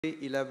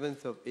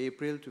11th of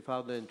April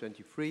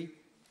 2023,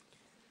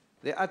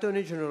 the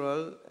Attorney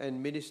General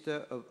and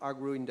Minister of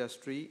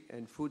Agro-Industry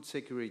and Food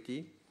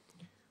Security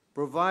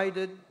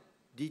provided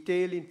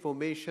detailed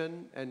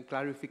information and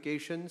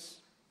clarifications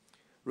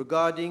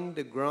regarding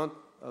the grant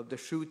of the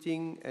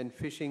shooting and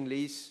fishing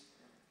lease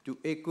to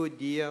Eco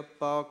Deer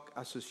Park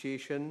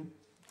Association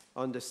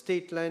on the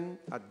state land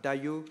at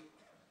Dayo,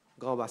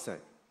 Grand Bassin.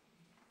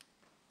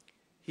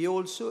 He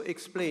also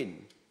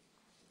explained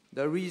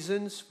the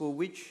reasons for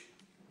which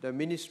the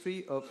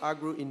Ministry of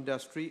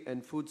Agro-Industry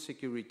and Food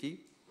Security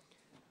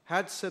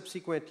had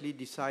subsequently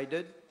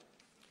decided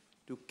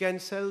to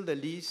cancel the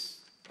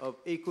lease of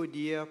Eco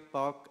Deer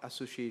Park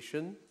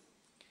Association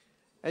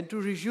and to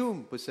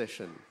resume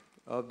possession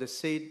of the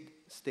said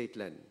state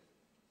land.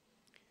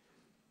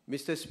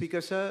 Mr. Speaker,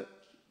 sir,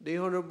 the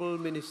Honourable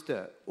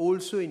Minister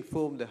also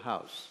informed the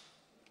House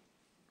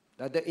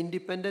that the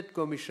Independent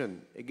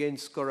Commission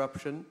Against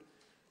Corruption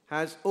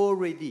has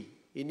already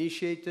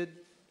initiated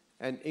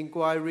an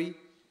inquiry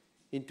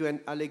into an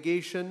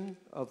allegation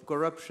of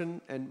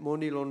corruption and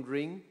money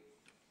laundering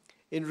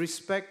in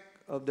respect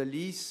of the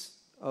lease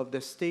of the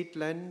state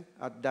land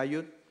at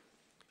Dayut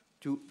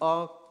to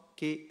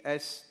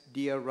RKS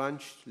Deer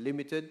Ranch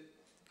Limited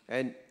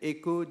and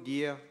Eco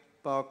Deer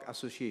Park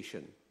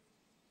Association.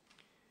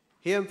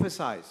 He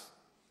emphasized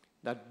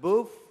that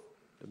both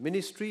the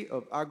Ministry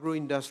of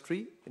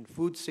Agro-Industry and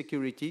Food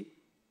Security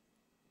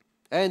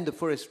and the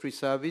Forestry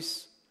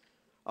Service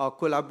are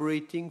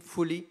collaborating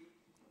fully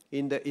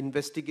in the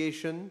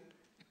investigation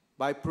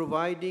by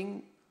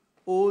providing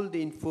all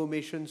the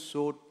information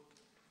sought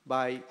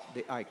by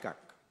the ICAC.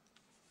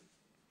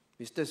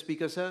 Mr.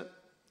 Speaker, sir,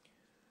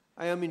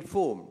 I am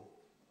informed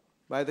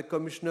by the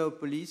Commissioner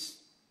of Police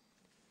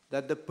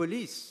that the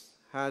police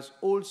has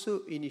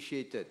also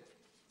initiated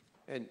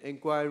an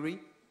inquiry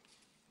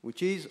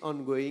which is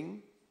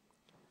ongoing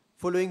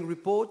following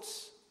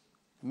reports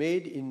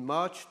made in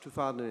March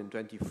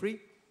 2023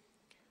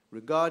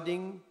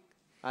 regarding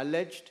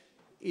alleged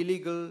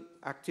illegal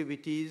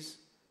activities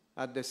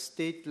at the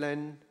state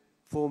land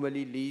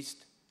formerly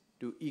leased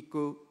to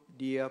Eco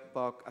Deer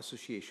Park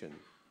Association.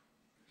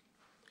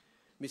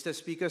 Mr.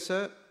 Speaker,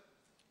 sir,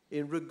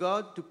 in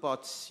regard to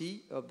Part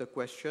C of the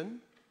question,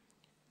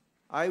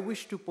 I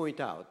wish to point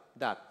out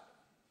that,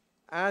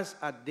 as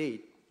at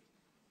date,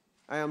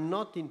 I am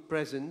not in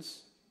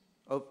presence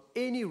of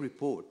any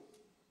report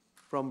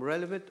from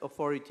relevant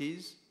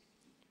authorities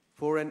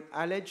for an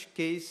alleged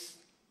case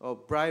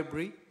of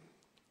bribery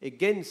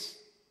against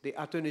the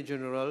Attorney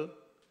General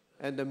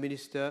and the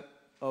Minister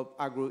of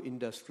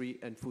Agro-Industry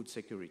and Food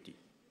Security.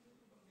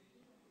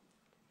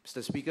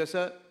 Mr. Speaker,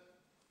 sir,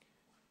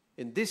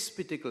 in this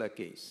particular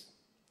case,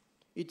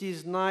 it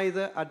is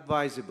neither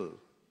advisable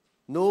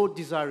nor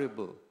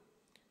desirable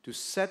to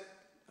set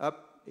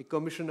up a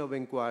commission of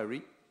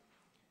inquiry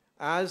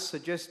as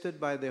suggested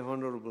by the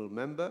Honourable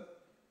Member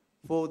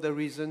for the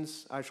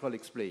reasons I shall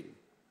explain.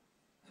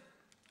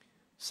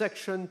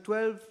 Section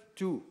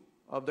 12(2)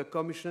 of the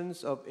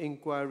Commissions of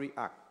Inquiry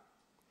Act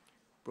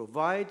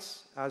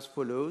provides as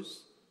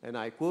follows, and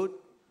I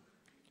quote,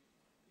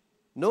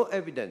 "No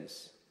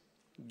evidence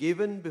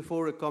given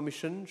before a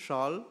commission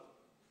shall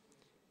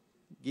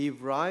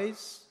give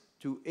rise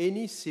to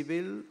any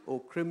civil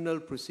or criminal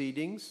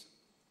proceedings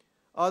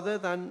other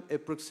than a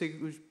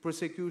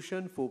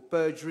prosecution for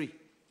perjury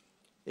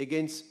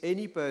against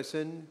any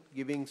person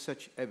giving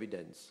such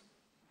evidence.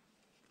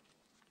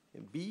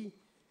 B,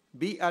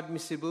 be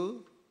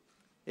admissible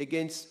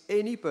against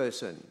any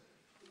person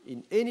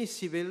in any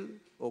civil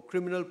or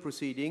criminal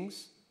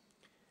proceedings,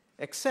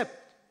 except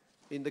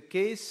in the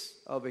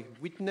case of a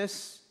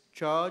witness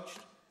charged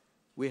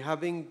with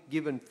having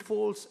given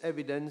false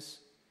evidence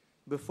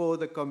before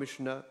the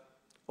commissioner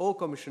or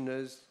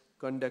commissioners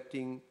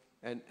conducting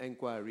an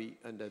inquiry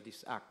under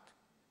this Act."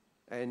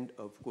 End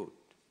of quote.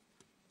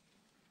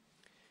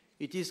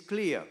 It is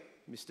clear,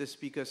 Mr.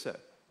 Speaker, sir,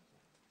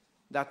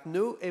 that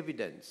no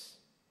evidence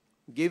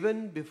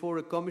given before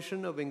a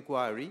commission of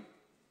inquiry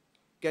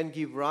can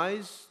give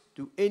rise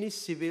to any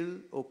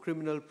civil or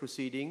criminal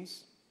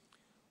proceedings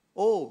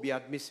or be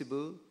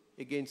admissible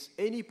against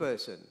any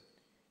person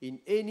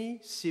in any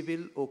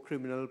civil or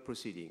criminal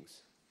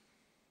proceedings.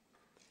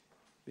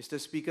 Mr.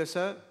 Speaker,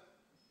 sir,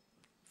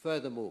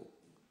 furthermore,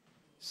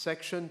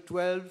 Section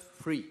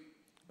 12(3)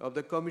 of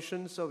the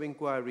Commissions of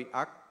Inquiry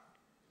Act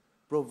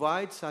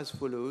provides as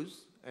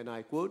follows, and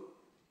I quote,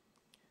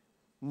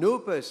 "No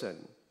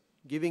person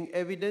giving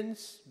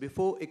evidence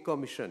before a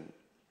commission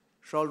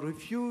shall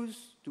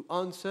refuse to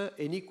answer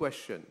any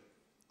question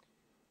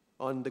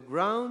on the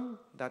ground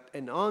that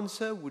an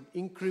answer would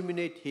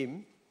incriminate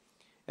him,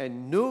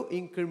 and no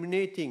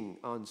incriminating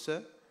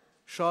answer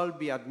shall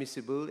be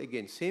admissible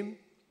against him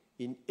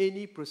in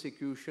any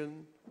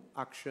prosecution,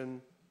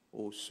 action,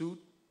 or suit,"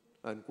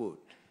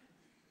 unquote.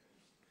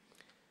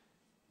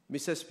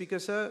 Mr. Speaker,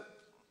 sir,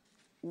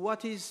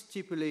 what is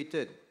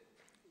stipulated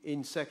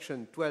in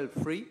Section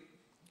 12(3)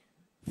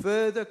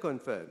 further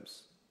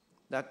confirms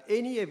that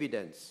any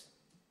evidence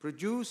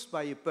produced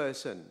by a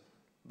person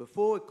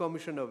before a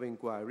commission of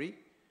inquiry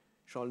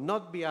shall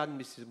not be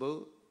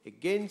admissible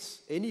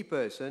against any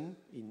person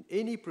in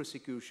any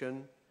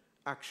prosecution,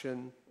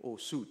 action, or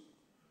suit.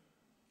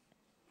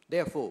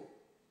 Therefore,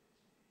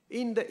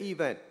 in the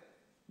event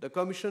the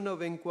Commission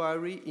of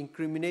Inquiry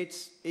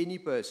incriminates any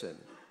person,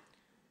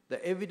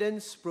 the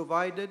evidence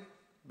provided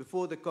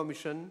before the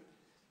Commission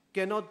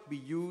cannot be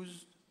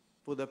used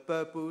for the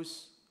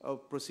purpose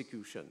of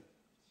prosecution.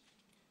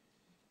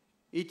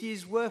 It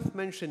is worth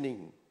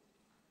mentioning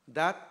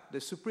that the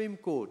Supreme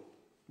Court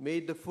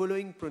made the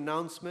following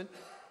pronouncement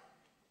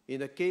in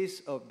the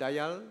case of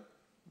Dayal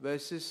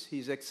versus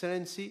His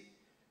Excellency,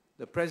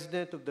 the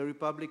President of the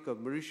Republic of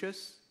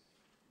Mauritius,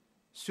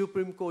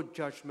 Supreme Court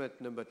Judgment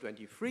number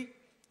 23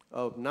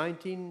 of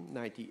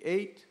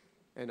 1998,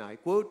 and I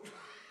quote,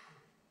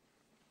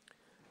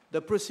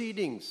 "The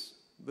proceedings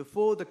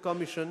before the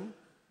Commission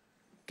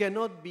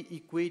cannot be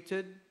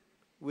equated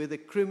with a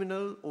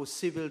criminal or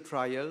civil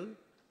trial,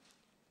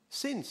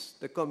 since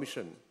the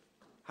Commission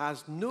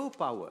has no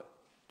power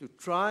to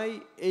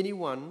try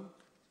anyone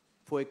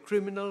for a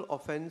criminal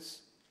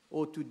offense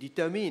or to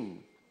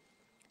determine,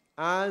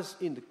 as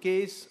in the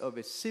case of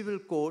a civil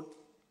court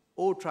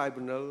or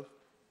tribunal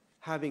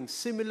having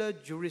similar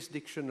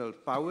jurisdictional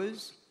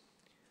powers,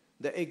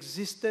 the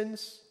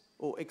existence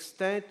or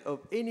extent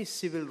of any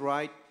civil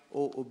right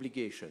or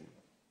obligation.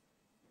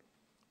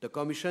 The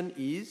Commission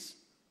is,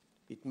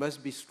 it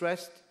must be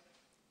stressed,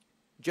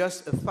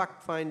 just a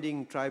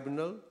fact-finding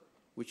tribunal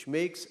which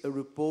makes a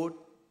report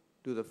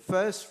to the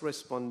first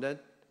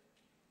respondent,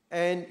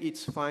 and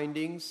its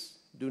findings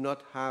do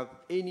not have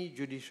any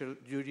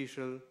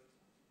judicial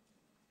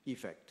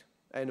effect."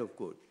 End of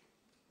quote.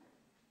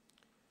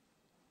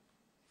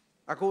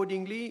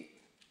 Accordingly,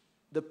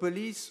 the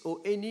police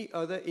or any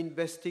other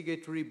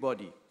investigatory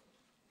body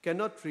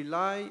cannot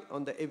rely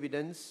on the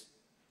evidence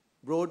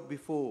brought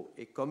before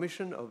a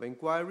commission of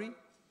inquiry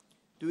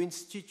to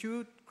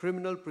institute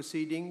criminal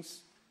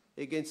proceedings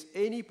against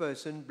any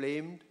person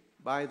blamed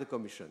by the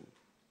Commission.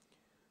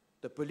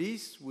 The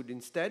police would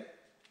instead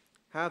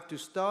have to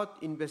start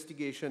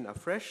investigation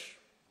afresh,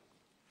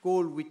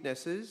 call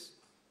witnesses,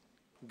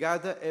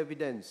 gather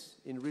evidence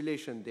in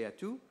relation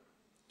thereto,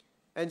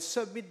 and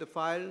submit the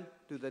file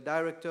to the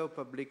Director of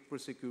Public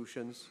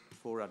Prosecutions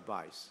for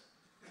advice.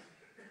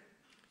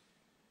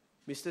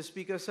 Mr.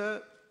 Speaker,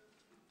 sir,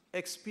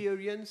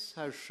 experience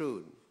has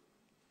shown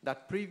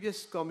that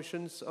previous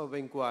commissions of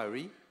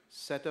inquiry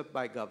set up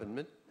by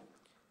government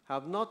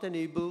have not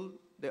enabled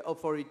the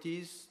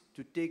authorities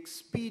to take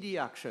speedy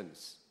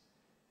actions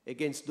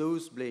against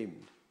those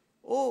blamed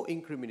or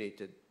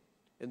incriminated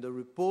in the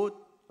report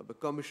of a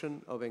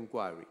commission of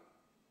inquiry.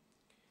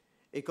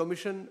 A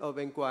commission of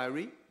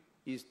inquiry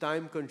is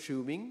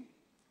time-consuming,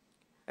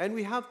 and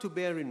we have to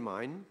bear in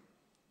mind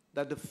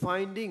that the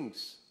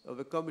findings of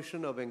a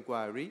commission of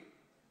inquiry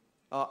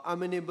are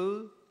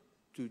amenable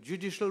to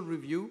judicial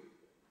review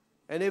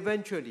and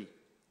eventually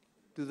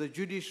to the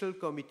Judicial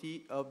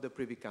Committee of the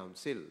Privy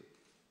Council.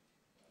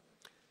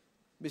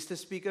 Mr.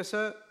 Speaker,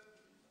 sir,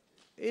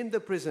 in the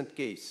present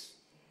case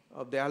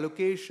of the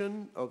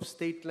allocation of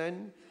state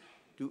land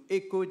to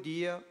Eco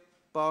Deer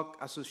Park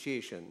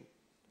Association,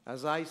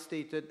 as I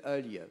stated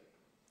earlier,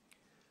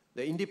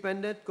 the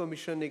Independent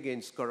Commission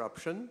Against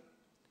Corruption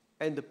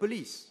and the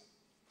police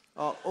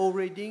are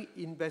already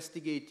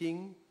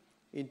investigating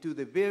into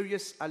the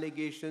various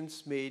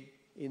allegations made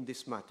in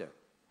this matter.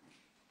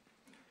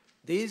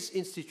 These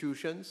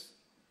institutions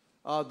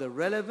are the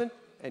relevant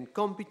and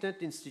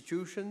competent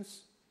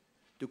institutions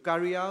to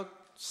carry out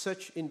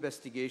such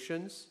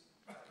investigations,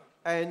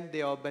 and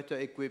they are better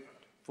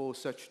equipped for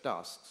such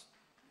tasks.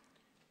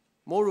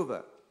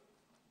 Moreover,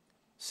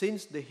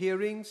 since the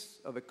hearings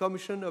of a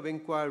commission of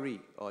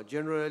inquiry are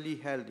generally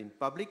held in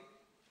public,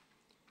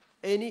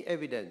 any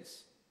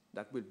evidence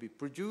that will be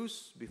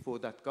produced before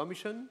that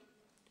commission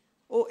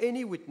or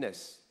any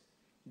witness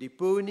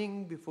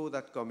deponing before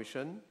that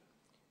commission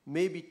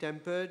may be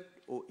tempered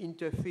or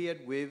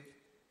interfered with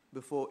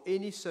before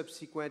any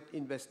subsequent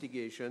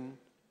investigation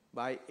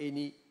by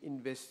any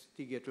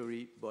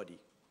investigatory body.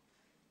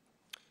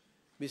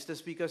 Mr.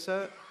 Speaker,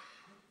 sir,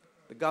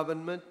 the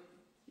government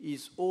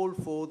is all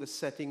for the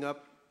setting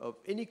up of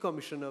any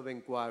commission of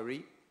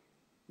inquiry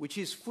which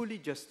is fully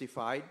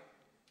justified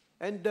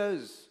and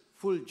does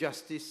full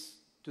justice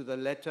to the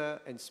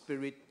letter and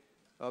spirit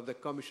of the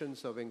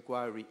Commissions of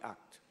Inquiry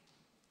Act.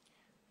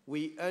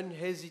 We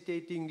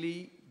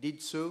unhesitatingly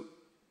did so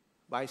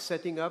by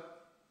setting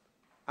up,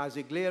 as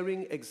a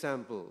glaring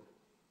example,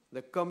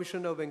 the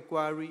Commission of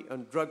Inquiry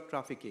on Drug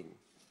Trafficking.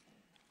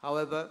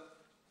 However,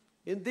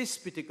 in this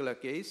particular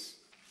case,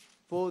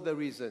 for the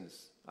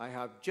reasons I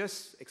have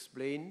just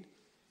explained,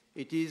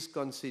 it is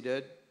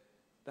considered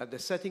that the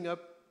setting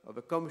up of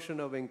a Commission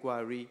of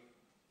Inquiry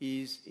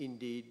is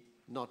indeed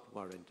not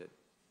warranted.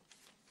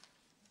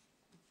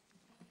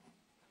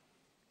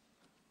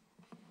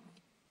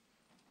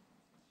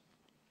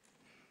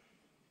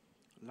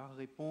 La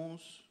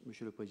réponse,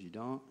 Monsieur le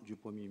Président, du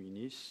Premier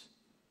ministre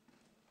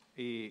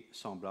est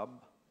semblable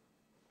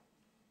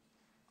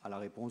à la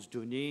réponse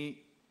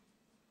donnée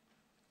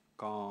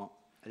quand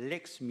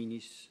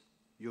l'ex-ministre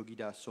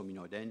Yogida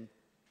Sominoden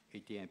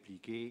était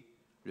impliqué,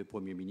 le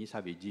Premier ministre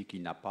avait dit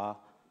qu'il n'a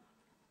pas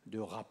de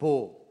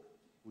rapport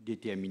pour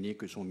déterminer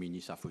que son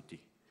ministre a fauté.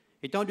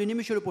 Étant donné,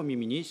 Monsieur le Premier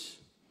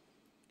ministre,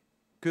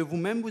 que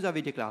vous-même vous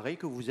avez déclaré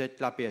que vous êtes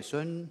la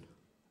personne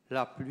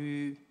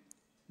le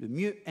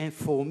mieux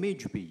informée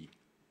du pays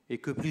et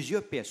que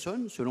plusieurs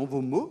personnes, selon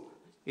vos mots,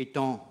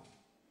 étant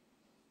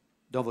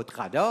dans votre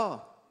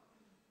radar,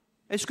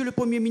 est-ce que le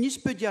Premier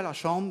ministre peut dire à la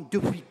Chambre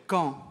depuis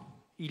quand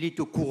il est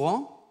au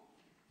courant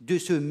de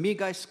ce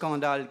méga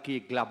scandale qui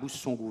éclabousse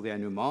son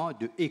gouvernement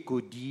de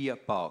Eco-Deer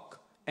Park,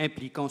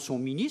 impliquant son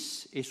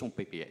ministre et son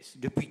PPS?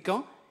 Depuis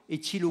quand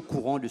est-il au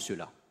courant de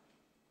cela?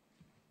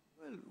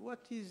 Well,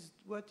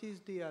 what is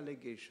the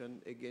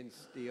allegation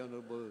against the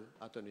Honorable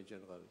Attorney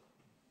General?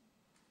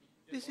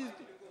 This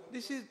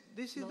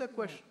is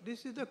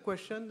the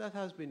question that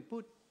has been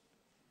put.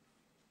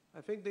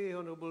 I think the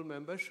honourable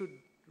member should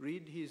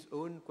read his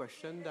own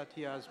question that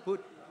he has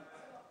put.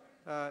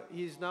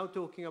 He is now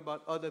talking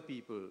about other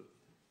people.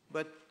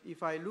 But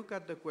if I look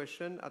at the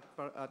question at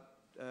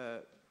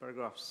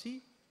paragraph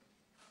C,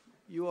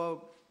 you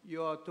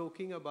are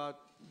talking about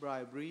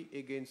bribery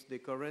against the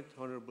current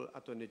Honourable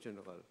Attorney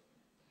General.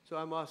 So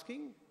I'm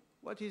asking,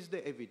 what is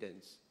the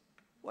evidence?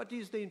 What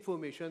is the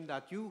information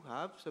that you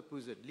have,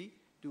 supposedly,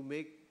 to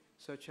make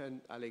such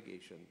an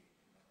allegation?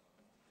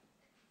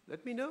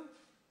 Let me know.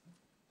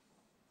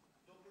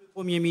 Le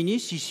Premier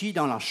ministre, ici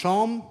dans la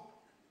Chambre,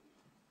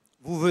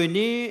 vous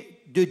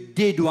venez de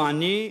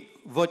dédouaner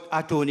votre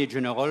Attorney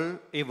General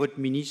et votre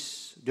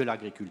ministre de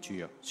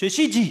l'Agriculture.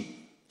 Ceci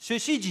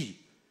dit,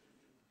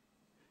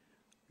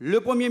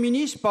 le Premier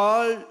ministre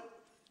parle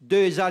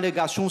des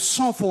allégations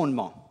sans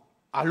fondement,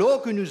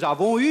 alors que nous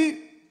avons eu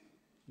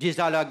des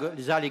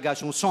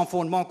allégations sans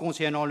fondement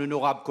concernant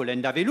l'honorable Colin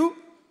Davelou.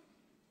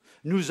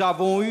 Nous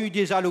avons eu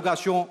des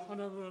allégations.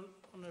 Honorable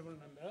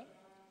Member,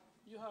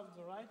 you have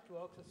the right to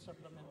ask a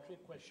supplementary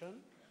question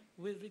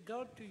with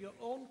regard to your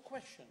own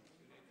question.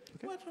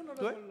 Okay. What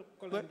Honorable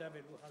Colin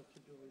Davelou has to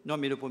do with? Non,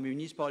 mais le Premier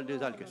ministre parle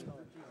des allégations.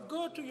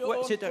 Go to your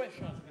own question.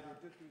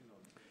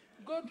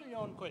 Go to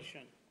your own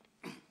question.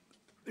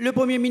 Le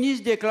Premier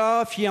ministre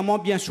déclare fièrement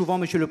bien souvent,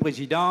 Monsieur le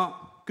Président,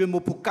 que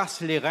Mopou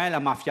casse les reins la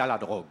mafia à la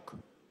drogue.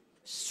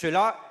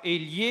 Cela est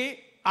lié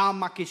à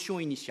ma question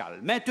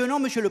initiale. Maintenant,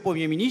 Monsieur le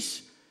Premier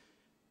ministre,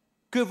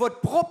 que votre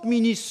propre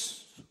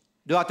ministre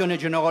de l'Attorney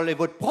General et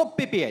votre propre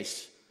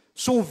PPS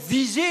sont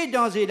visés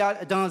dans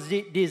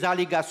des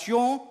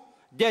allégations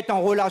d'être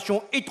en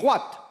relation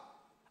étroite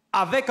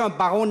avec un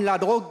baron de la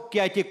drogue qui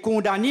a été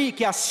condamné et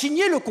qui a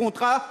signé le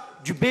contrat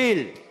du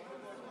bail.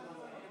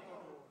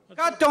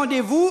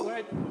 Qu'attendez-vous?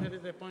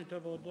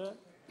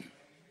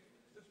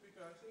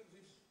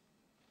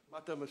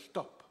 Matter must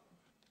stop.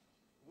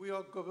 We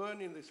are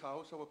governed in this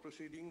House, our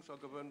proceedings are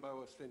governed by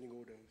our standing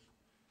orders.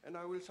 And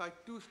I will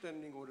cite two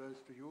standing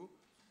orders to you,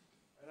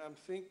 and I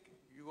think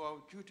you are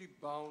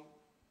duty-bound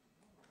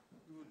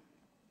to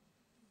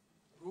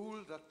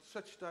rule that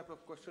such type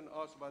of question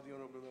asked by the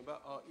Honourable Member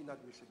are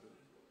inadmissible.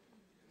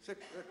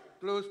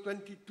 Clause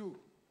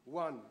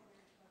 22(1).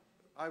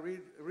 I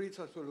read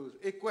as follows.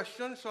 A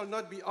question shall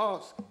not be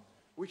asked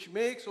which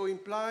makes or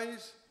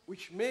implies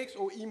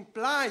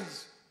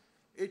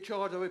a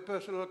charge of a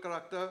personal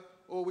character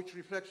or which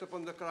reflects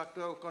upon the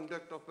character or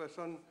conduct of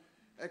person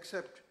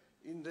except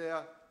in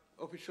their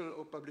official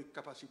or public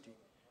capacity.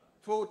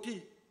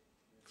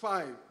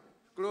 45,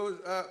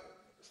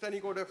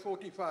 Standing Order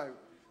 45.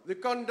 The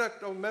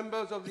conduct of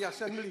members of the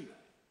Assembly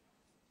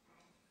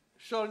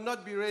shall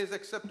not be raised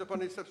except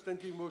upon a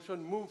substantive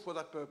motion moved for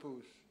that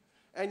purpose.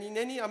 And in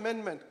any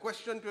amendment,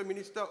 question to a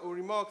minister or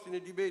remarks in a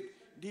debate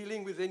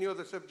dealing with any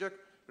other subject,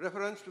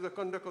 reference to the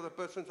conduct of the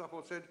persons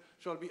aforesaid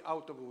shall be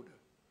out of order.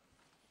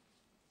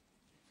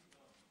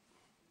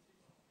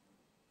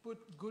 Put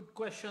good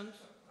questions.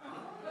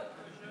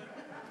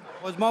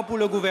 Heureusement pour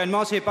le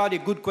gouvernement, ce n'est pas des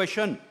good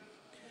questions.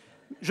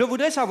 Je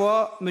voudrais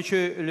savoir,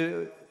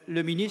 Monsieur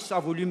le ministre a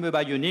voulu me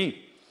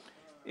bâillonner,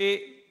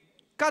 et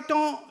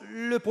qu'attend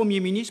le Premier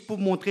ministre pour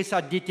montrer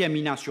sa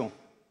détermination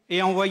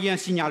et envoyer un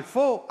signal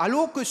fort,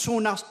 alors que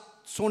son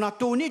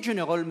Attorney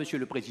General, Monsieur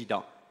le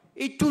Président,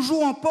 est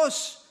toujours en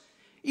poste?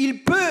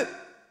 Il peut,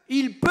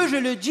 je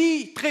le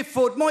dis très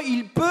fortement,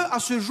 il peut à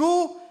ce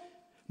jour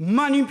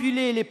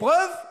manipuler les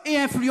preuves et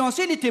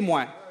influencer les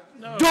témoins.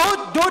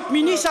 D'autres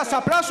ministres à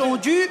sa place ont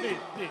dû...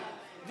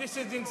 This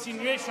is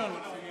insinuation,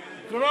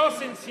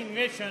 gross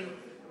insinuation.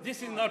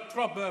 This is not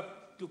proper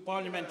to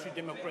parliamentary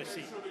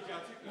democracy.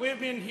 We've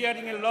been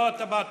hearing a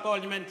lot about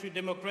parliamentary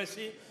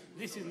democracy.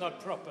 This is not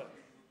proper.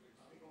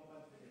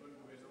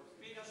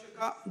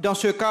 Dans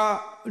ce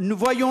cas, nous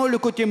voyons le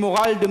côté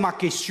moral de ma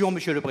question,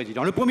 Monsieur le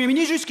Président. Le Premier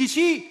ministre,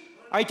 jusqu'ici,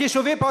 a été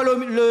sauvé par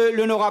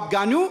l'honorable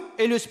Ganou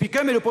et le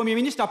Speaker, mais le Premier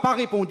ministre n'a pas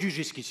répondu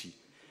jusqu'ici.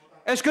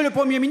 Est-ce que le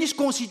Premier ministre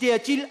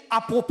considère-t-il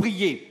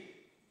approprié,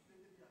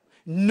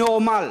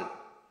 normal,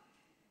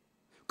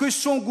 que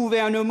son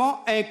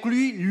gouvernement,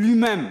 inclus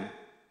lui-même,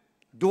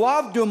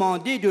 doive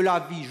demander de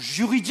l'avis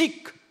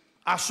juridique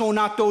à son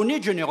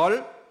Attorney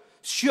General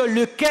sur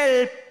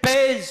lequel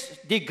pèsent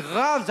des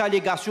graves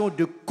allégations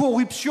de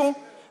corruption,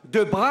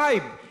 de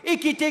bribe, et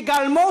qui est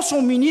également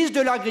son ministre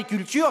de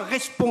l'Agriculture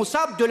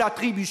responsable de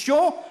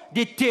l'attribution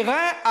des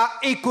terrains à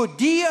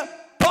Écodir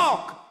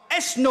Porc.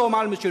 Est-ce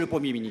normal, Monsieur le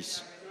Premier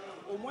ministre?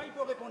 Au moins, il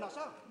peut répondre à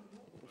ça.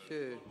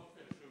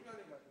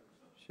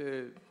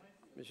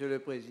 Monsieur le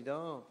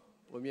Président,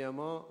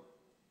 premièrement,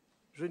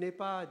 je n'ai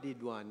pas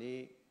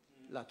dédouané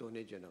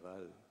l'Attorney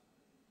General.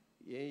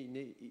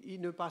 Il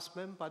ne passe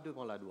même pas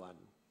devant la douane.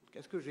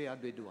 Qu'est-ce que j'ai à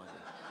dédouaner?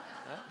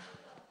 Hein?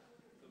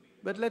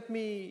 But let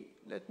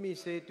me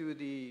say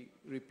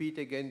repeat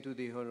again to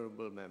the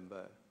honorable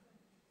member.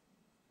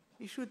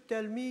 He should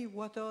tell me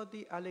what are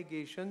the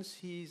allegations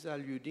he is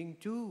alluding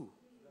to.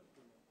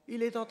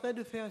 Il est en train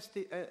de faire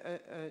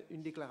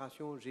une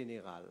déclaration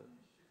générale.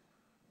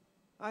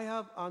 I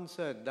have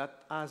answered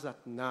that as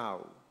at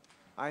now,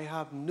 I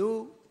have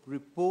no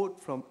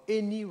report from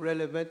any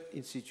relevant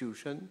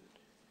institution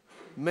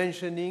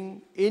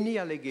mentioning any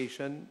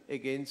allegation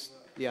against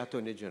the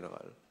Attorney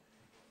General.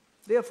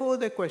 Therefore,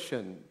 the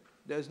question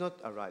does not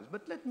arise.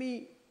 But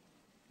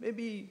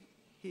maybe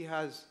he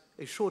has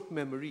a short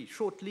memory,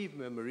 short-lived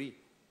memory,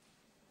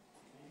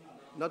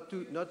 not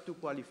to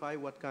qualify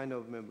what kind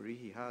of memory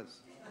he has.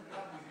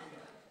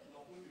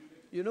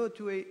 You know,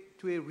 to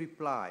a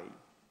reply,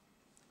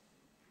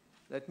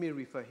 let me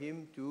refer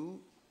him to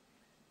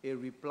a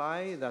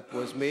reply that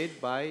was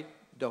made by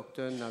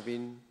Dr.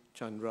 Navin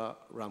Chandra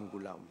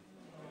Ramgulam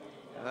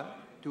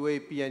to a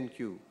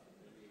PNQ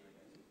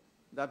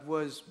that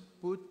was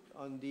put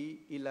on the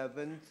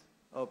 11th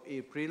of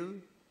April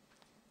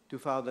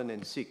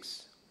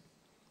 2006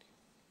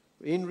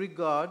 in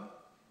regard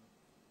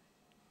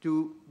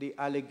to the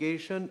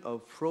allegation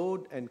of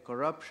fraud and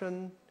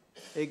corruption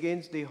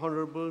against the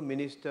Honorable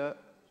Minister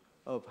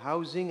of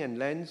Housing and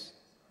Lands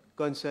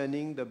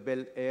concerning the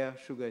Bel Air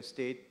Sugar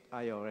Estate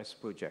IRS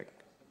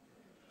project.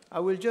 I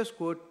will just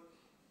quote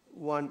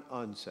one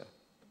answer.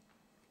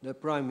 The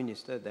Prime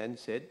Minister then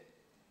said,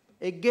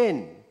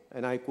 again,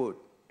 and I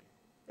quote,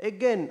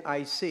 again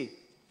I say,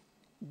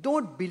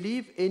 don't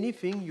believe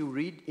anything you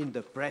read in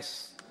the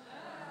press.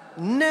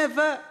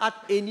 Never at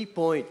any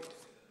point.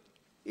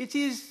 It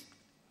is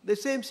the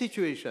same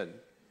situation.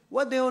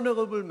 What the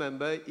honorable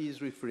member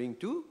is referring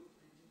to,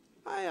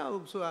 I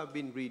also have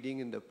been reading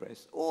in the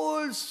press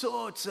all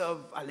sorts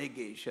of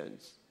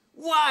allegations,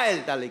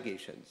 wild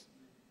allegations.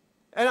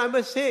 And I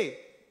must say,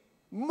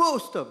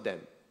 most of them,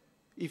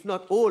 if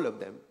not all of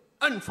them,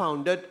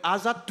 unfounded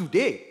as at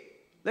today.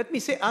 Let me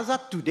say as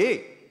at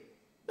today.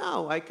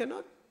 Now,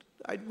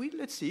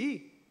 let's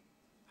see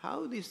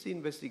how this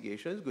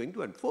investigation is going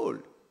to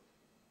unfold.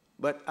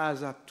 But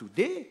as of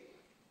today,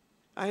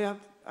 I have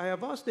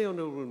asked the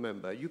honorable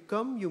member, you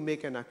come, you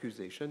make an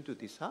accusation to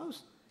this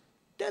House.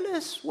 Tell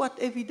us what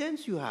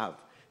evidence you have.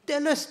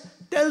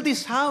 Tell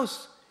this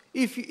House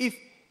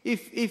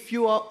if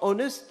you are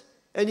honest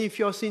and if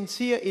you're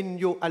sincere in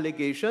your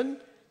allegation,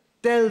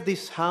 tell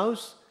this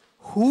House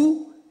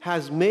who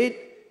has made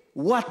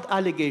what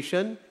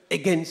allegation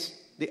against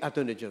the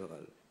Attorney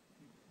General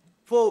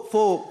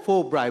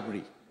for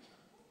bribery.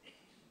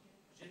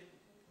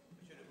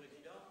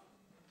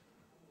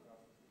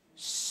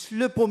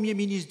 Le Premier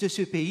ministre de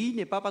ce pays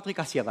n'est pas Patrick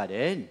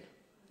Assiavaden.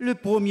 Le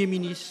Premier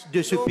ministre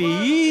de ce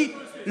pays,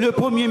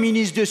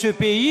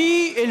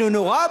 est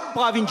l'honorable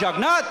Pravin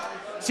Jagnnath.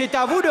 C'est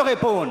à vous de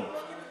répondre.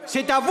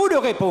 C'est à vous de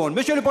répondre.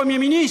 Monsieur le Premier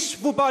ministre,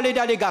 vous parlez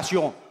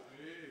d'allégations.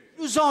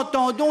 Nous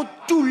entendons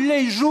tous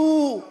les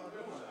jours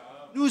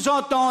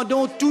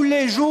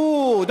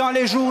dans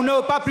les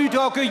journaux, pas plus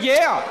tard que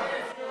hier.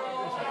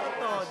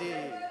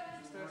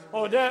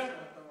 Order.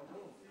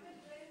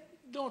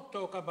 Don't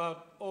talk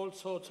about all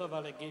sorts of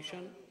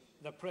allegations.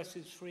 The press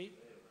is free.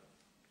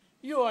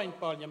 You are in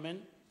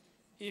Parliament.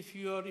 If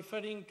you are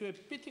referring to a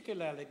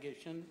particular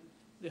allegation,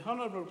 the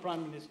Honorable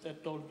Prime Minister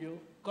told you,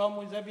 come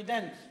with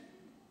evidence.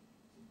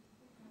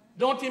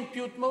 Don't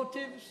impute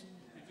motives.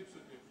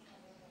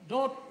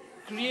 Don't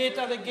create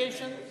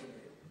allegations.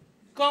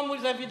 Come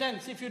with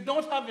evidence. If you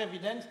don't have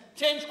evidence,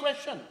 change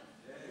question.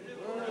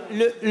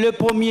 Le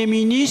Premier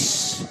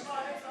ministre,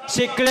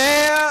 c'est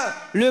clair,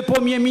 le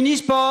Premier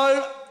ministre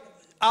parle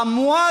à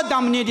moi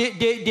d'amener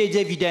des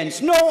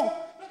évidences. Non,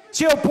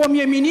 c'est au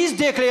Premier ministre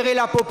d'éclairer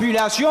la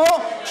population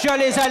sur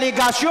les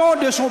allégations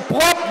de son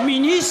propre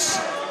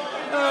ministre,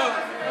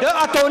 de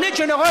Attorney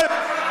General.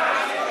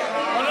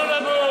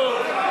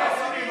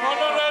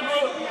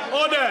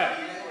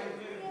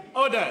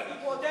 Order.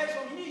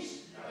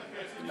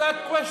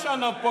 That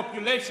question of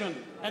population,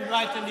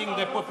 enlightening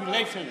the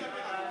population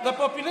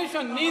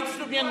needs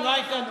to be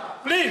enlightened,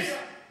 please.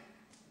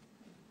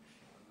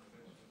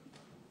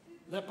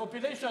 The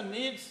population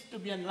needs to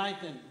be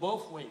enlightened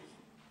both ways,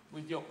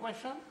 with your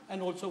question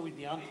and also with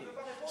the answer.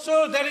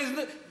 So there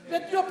is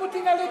that you're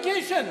putting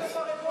allegations.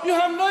 You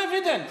have no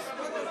evidence.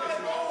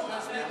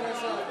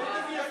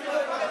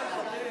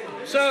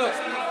 So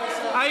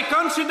I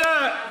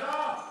consider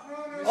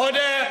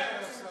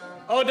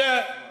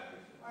order.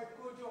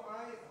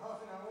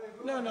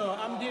 No,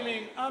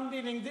 I'm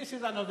dealing, this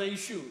is another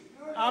issue.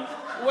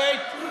 Wait.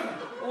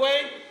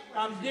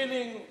 I'm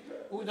dealing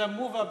with the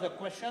move of the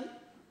question.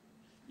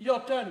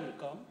 Your turn will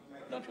come.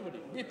 Don't you worry.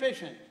 Be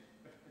patient.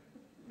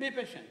 Be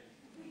patient.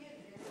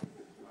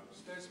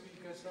 Mr.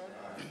 Speaker, sir.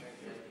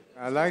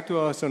 I'd like to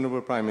ask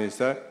Honorable Prime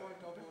Minister.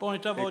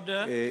 Point of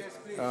order. Can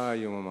I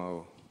refer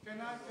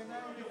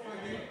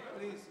you,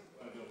 please?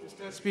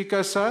 Mr.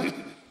 Speaker, sir,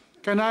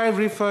 can I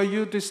refer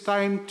you this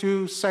time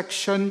to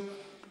section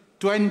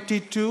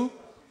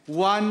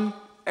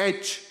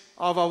 22(1)(h)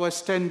 of our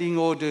standing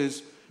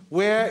orders,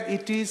 where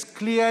it is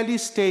clearly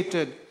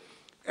stated,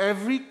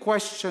 every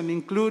question,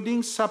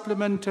 including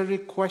supplementary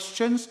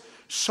questions,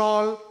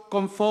 shall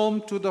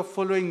conform to the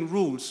following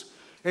rules.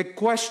 A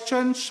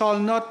question shall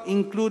not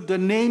include the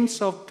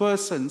names of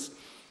persons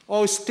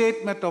or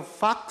statement of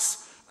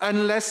facts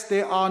unless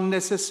they are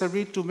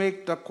necessary to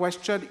make the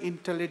question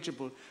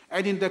intelligible.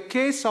 And in the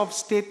case of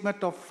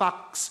statement of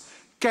facts,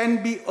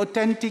 can be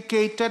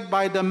authenticated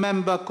by the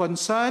member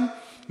concerned,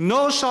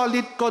 nor shall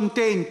it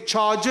contain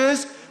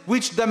charges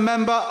which the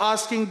member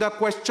asking the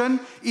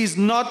question is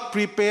not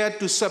prepared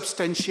to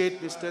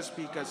substantiate, Mr.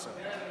 Speaker, sir.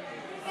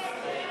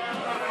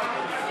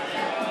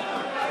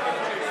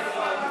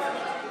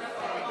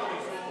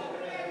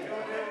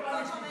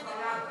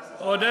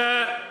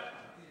 Order.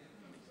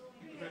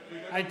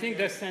 I think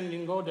the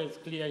standing order is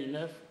clear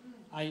enough.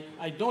 I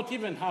don't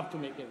even have to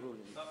make a ruling.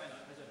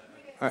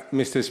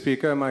 Mr.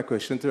 Speaker, my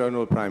question to the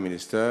Honourable Prime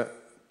Minister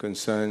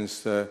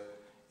concerns the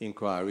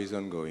inquiries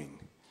ongoing.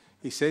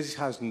 He says he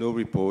has no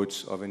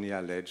reports of any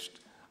alleged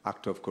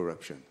act of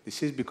corruption.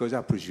 This is because,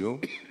 I presume,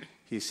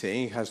 he's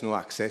saying he has no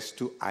access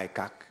to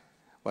ICAC,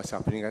 what's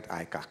happening at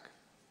ICAC.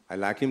 I'd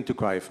like him to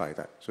clarify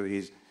that. So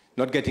he's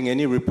not getting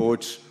any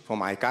reports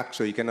from ICAC,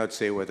 so he cannot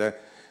say whether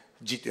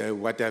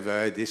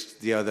whatever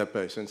the other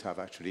persons have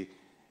actually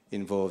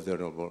involved the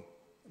Honourable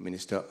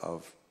Minister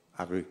of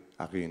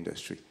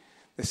Agri-Industry.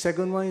 The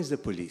second one is the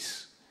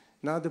police.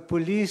 Now, the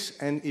police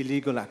and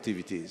illegal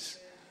activities.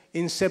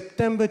 In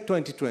September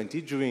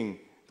 2020, during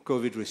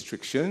COVID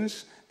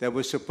restrictions, there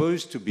was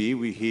supposed to be,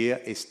 we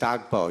hear, a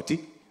stag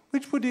party,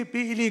 which would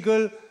be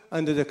illegal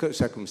under the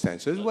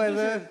circumstances.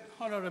 Whether,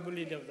 Honourable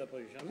Leader of the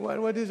Opposition.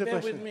 What is the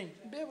question? Bear with me.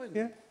 Bear with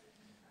yeah.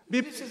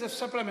 me. This is a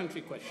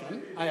supplementary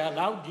question. I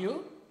allowed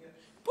you.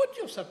 Put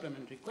your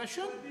supplementary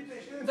question.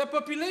 The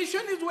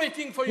population is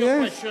waiting for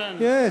your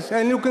question. Yes,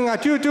 and looking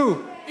at you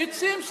too. It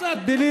seems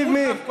that Believe you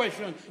me. have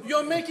question.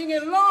 You're making a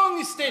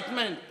long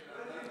statement.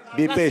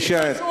 Be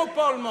patient.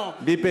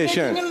 Be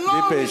patient.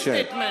 Be patient.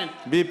 Statement.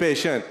 Be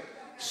patient.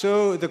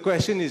 So the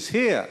question is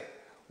here.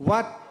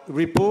 What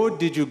report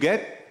did you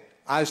get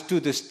as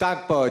to the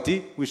stag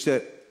party, which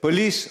the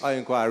police are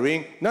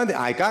inquiring? Not the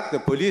ICAC, the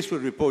police will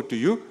report to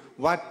you.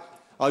 What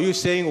are you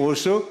saying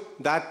also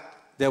that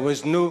there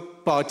was no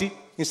party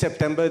in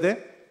September there?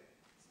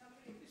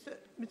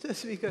 Mr.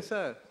 Speaker,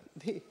 sir,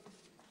 the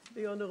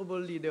Honourable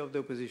Leader of the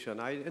Opposition,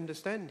 I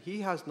understand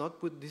he has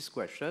not put this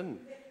question,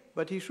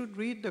 but he should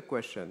read the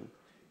question.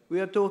 We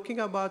are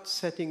talking about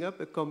setting up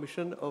a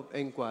commission of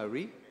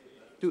inquiry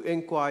to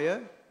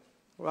inquire,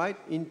 right,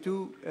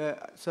 into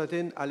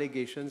certain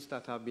allegations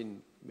that have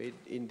been made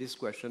in this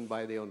question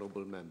by the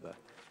Honourable Member.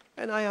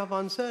 And I have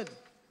answered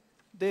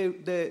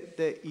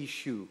the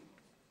issue.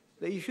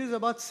 The issue is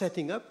about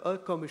setting up a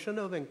commission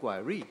of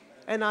inquiry.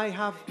 And I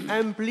have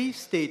amply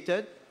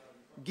stated,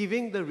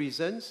 giving the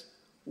reasons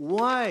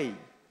why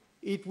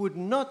it would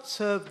not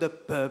serve the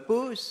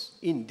purpose,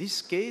 in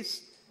this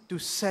case, to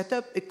set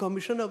up a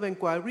commission of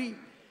inquiry.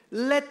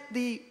 Let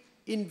the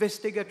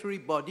investigatory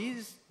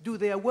bodies do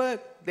their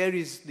work. There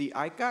is the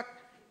ICAC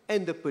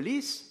and the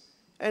police.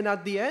 And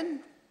at the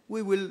end,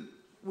 we will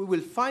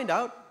find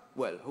out,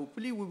 well,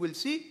 hopefully we will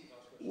see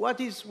what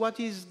is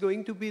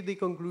going to be the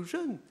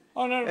conclusion.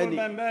 Honourable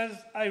members,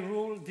 I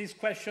rule this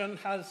question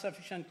has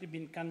sufficiently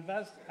been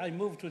canvassed. I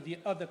move to the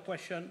other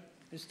question.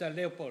 Mr.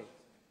 Leopold.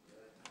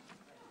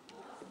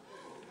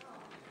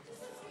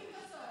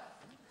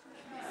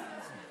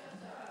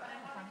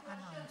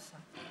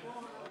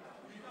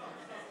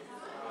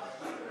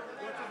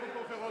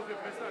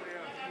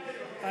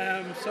 I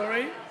am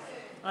sorry.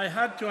 I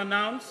had to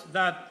announce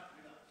that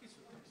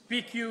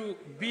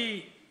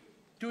PQB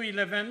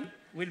 211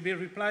 will be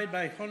replied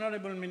by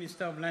Honourable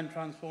Minister of Land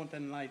Transport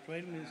and Light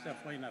Rail, Minister of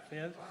Foreign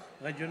Affairs,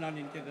 Regional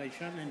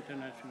Integration and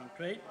International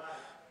Trade.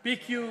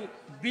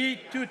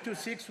 PQB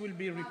 226 will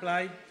be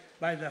replied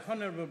by the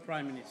Honourable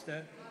Prime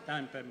Minister,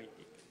 time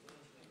permitting.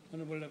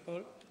 Honourable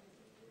Leopold.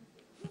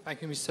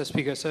 Thank you, Mr.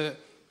 Speaker. Sir,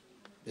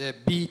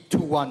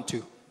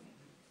 B212.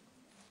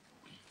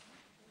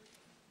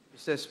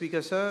 Mr.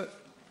 Speaker, sir,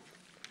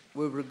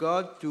 with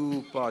regard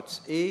to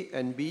parts A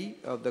and B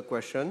of the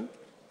question,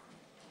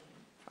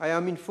 I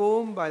am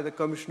informed by the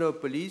Commissioner of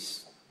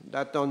Police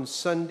that on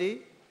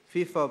Sunday,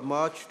 5th of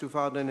March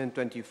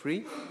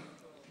 2023,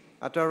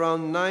 at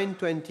around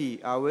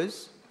 9:20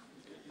 hours,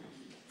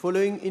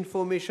 following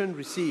information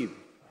received,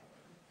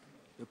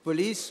 the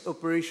Police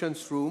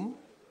Operations Room,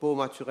 Port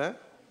Maturin,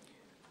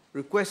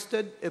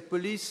 requested a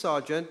police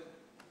sergeant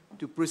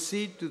to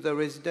proceed to the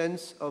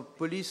residence of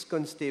Police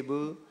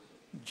Constable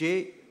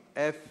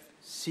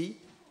JFC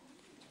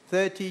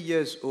 30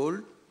 years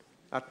old,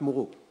 at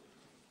Muruk.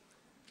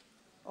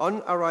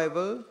 On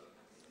arrival,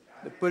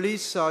 the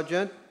police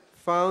sergeant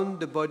found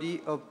the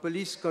body of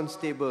police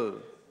constable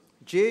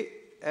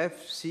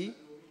JFC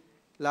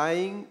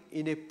lying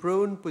in a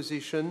prone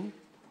position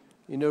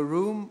in a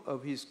room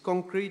of his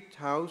concrete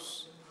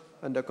house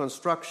under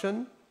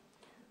construction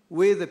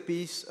with a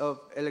piece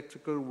of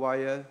electrical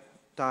wire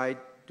tied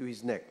to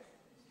his neck.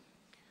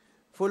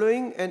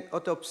 Following an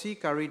autopsy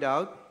carried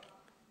out,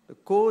 the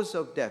cause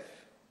of death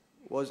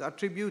was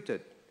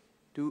attributed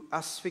to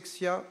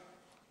asphyxia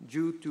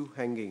due to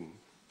hanging.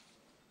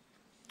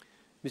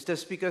 Mr.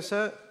 Speaker,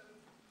 sir,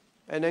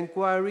 an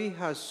inquiry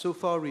has so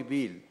far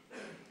revealed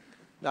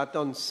that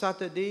on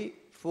Saturday,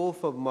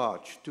 4th of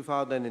March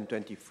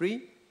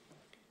 2023,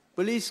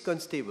 Police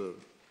Constable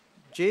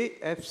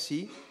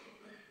JFC,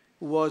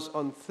 who was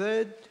on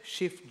third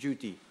shift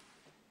duty,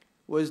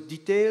 was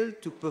detailed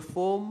to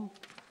perform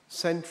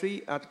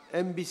sentry at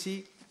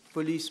MBC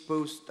police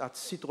post at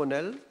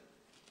Citronelle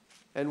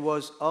and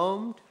was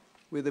armed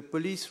with a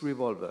police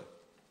revolver.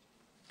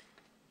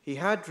 He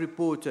had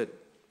reported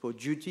for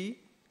duty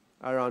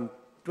around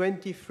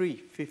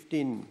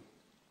 23:15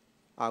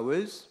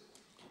 hours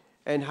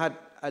and had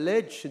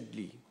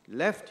allegedly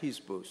left his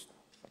post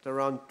at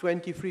around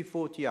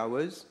 23:40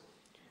 hours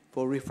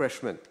for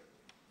refreshment.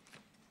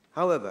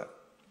 However,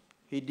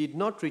 he did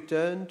not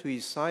return to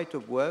his site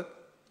of work,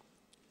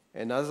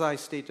 and as I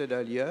stated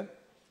earlier,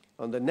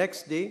 on the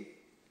next day,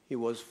 he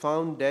was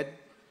found dead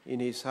in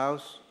his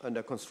house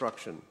under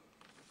construction.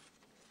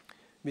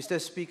 Mr.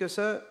 Speaker,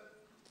 sir,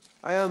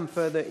 I am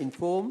further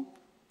informed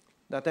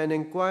that an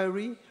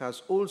inquiry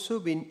has also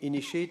been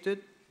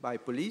initiated by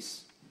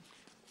police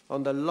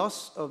on the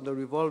loss of the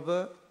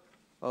revolver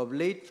of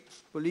late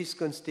Police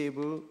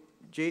Constable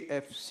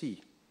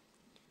JFC.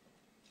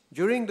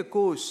 During the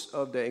course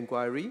of the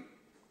inquiry,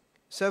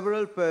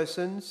 several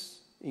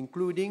persons,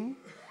 including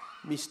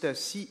Mr.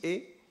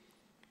 C.A.,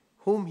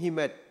 whom he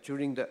met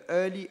during the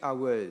early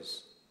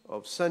hours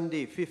of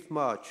Sunday, 5th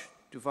March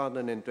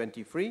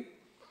 2023,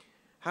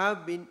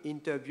 have been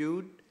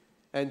interviewed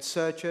and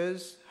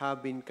searches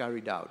have been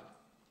carried out.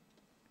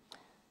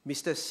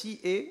 Mr.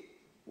 C.A.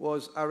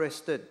 was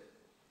arrested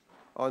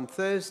on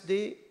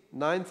Thursday,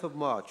 9th of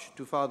March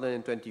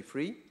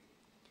 2023,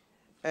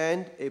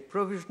 and a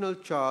provisional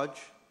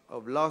charge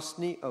of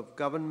larceny of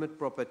government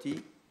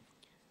property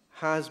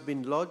has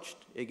been lodged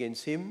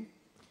against him.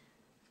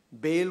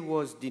 Bail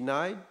was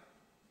denied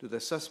to the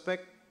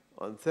suspect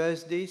on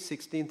Thursday,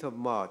 16th of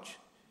March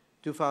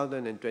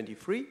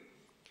 2023,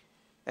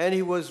 and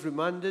he was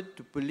remanded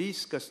to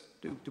police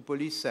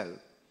cell.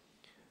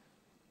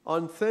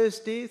 On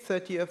Thursday,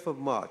 30th of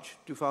March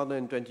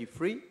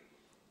 2023,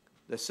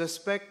 the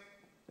suspect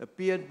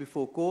appeared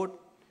before court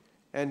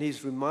and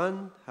his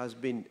remand has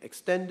been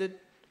extended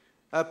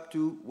up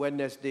to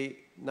Wednesday,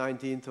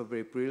 19th of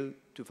April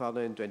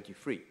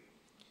 2023.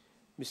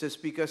 Mr.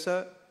 Speaker,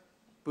 sir,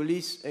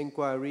 police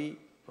inquiry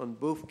on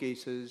both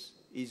cases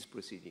is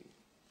proceeding.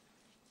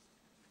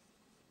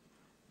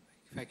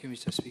 Thank you,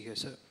 Mr. Speaker,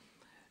 sir.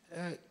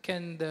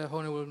 Can the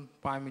Honourable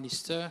Prime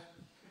Minister,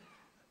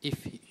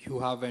 if you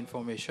have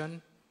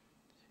information,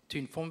 to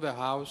inform the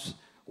House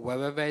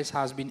whether there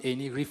has been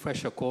any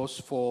refresher course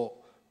for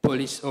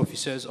police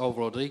officers of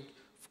Rodrigue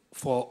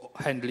for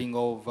handling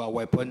of a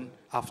weapon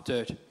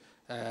after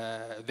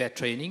their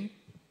training?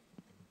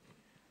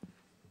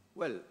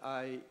 Well,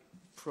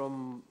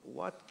 from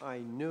what I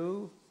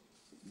know,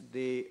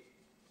 they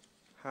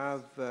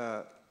have,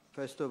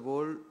 first of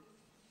all,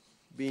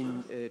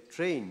 been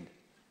trained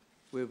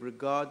with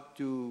regard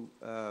to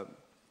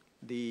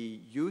the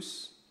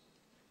use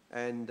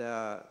and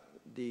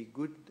the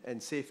good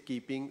and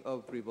safekeeping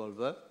of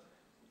revolver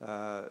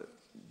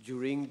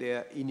during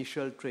their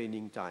initial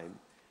training time.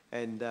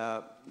 And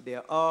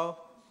there are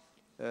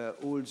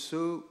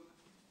also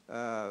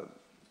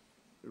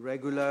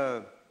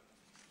regular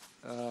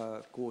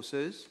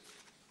courses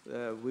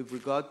with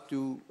regard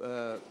to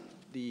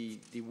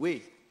the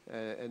way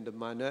and the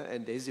manner,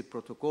 and there is a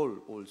protocol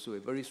also, a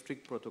very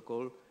strict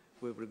protocol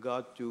with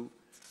regard to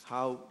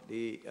how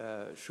they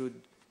should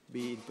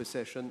be in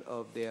possession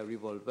of their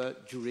revolver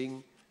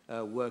during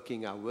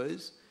working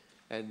hours,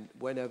 and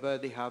whenever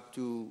they have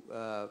to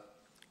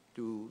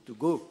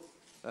go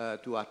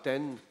to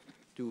attend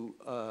to,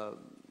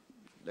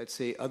 let's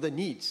say, other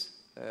needs.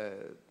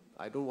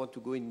 I don't want to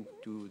go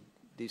into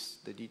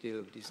the detail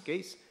of this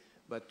case,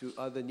 but to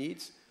other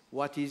needs,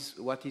 what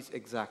is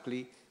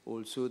exactly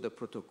also the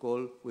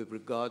protocol with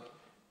regard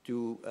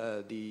to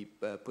the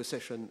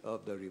possession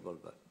of the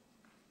revolver.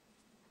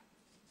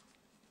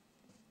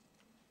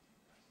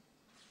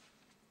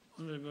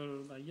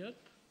 Honourable Bayat.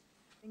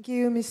 Thank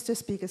you, Mr.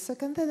 Speaker.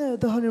 Second,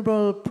 the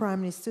Honourable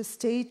Prime Minister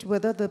state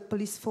whether the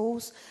police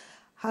force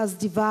has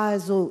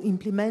devised or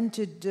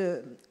implemented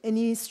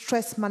any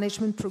stress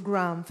management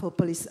program for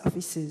police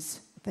officers.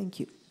 Thank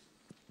you.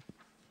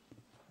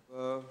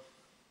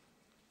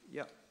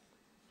 Yeah.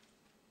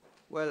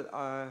 Well,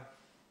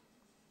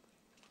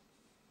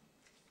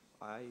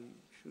 I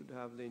should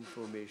have the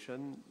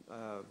information.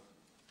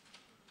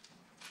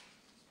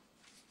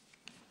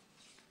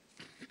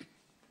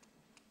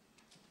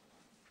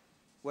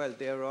 Well,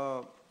 there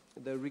are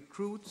the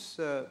recruits,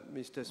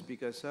 Mr.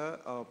 Speaker, sir,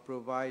 are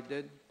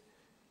provided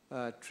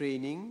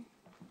training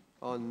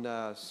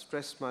on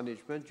stress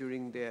management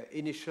during their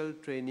initial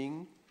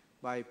training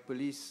by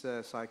police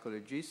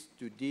psychologists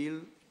to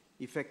deal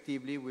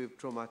effectively with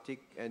traumatic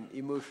and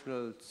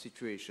emotional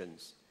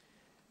situations.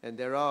 And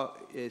there are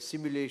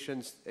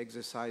simulations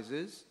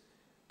exercises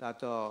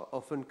that are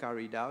often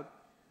carried out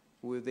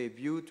with a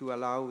view to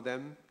allow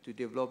them to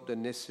develop the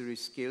necessary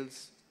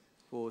skills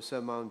for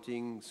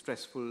surmounting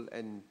stressful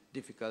and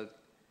difficult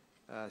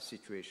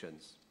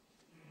situations.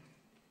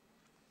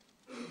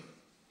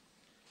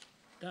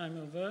 Time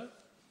over.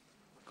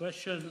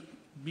 Question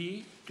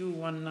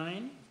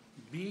B219,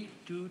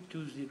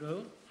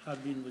 B220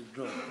 have been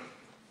withdrawn.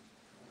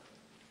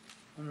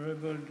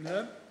 Honorable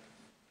Gleb.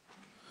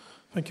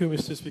 Thank you,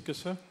 Mr. Speaker,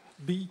 sir.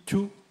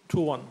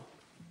 B221.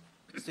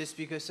 Mr.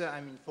 Speaker, sir,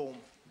 I'm informed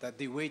that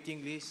the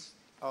waiting list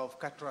of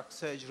cataract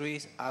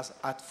surgeries as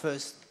at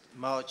 1st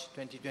March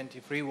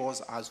 2023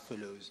 was as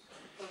follows: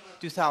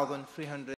 2,300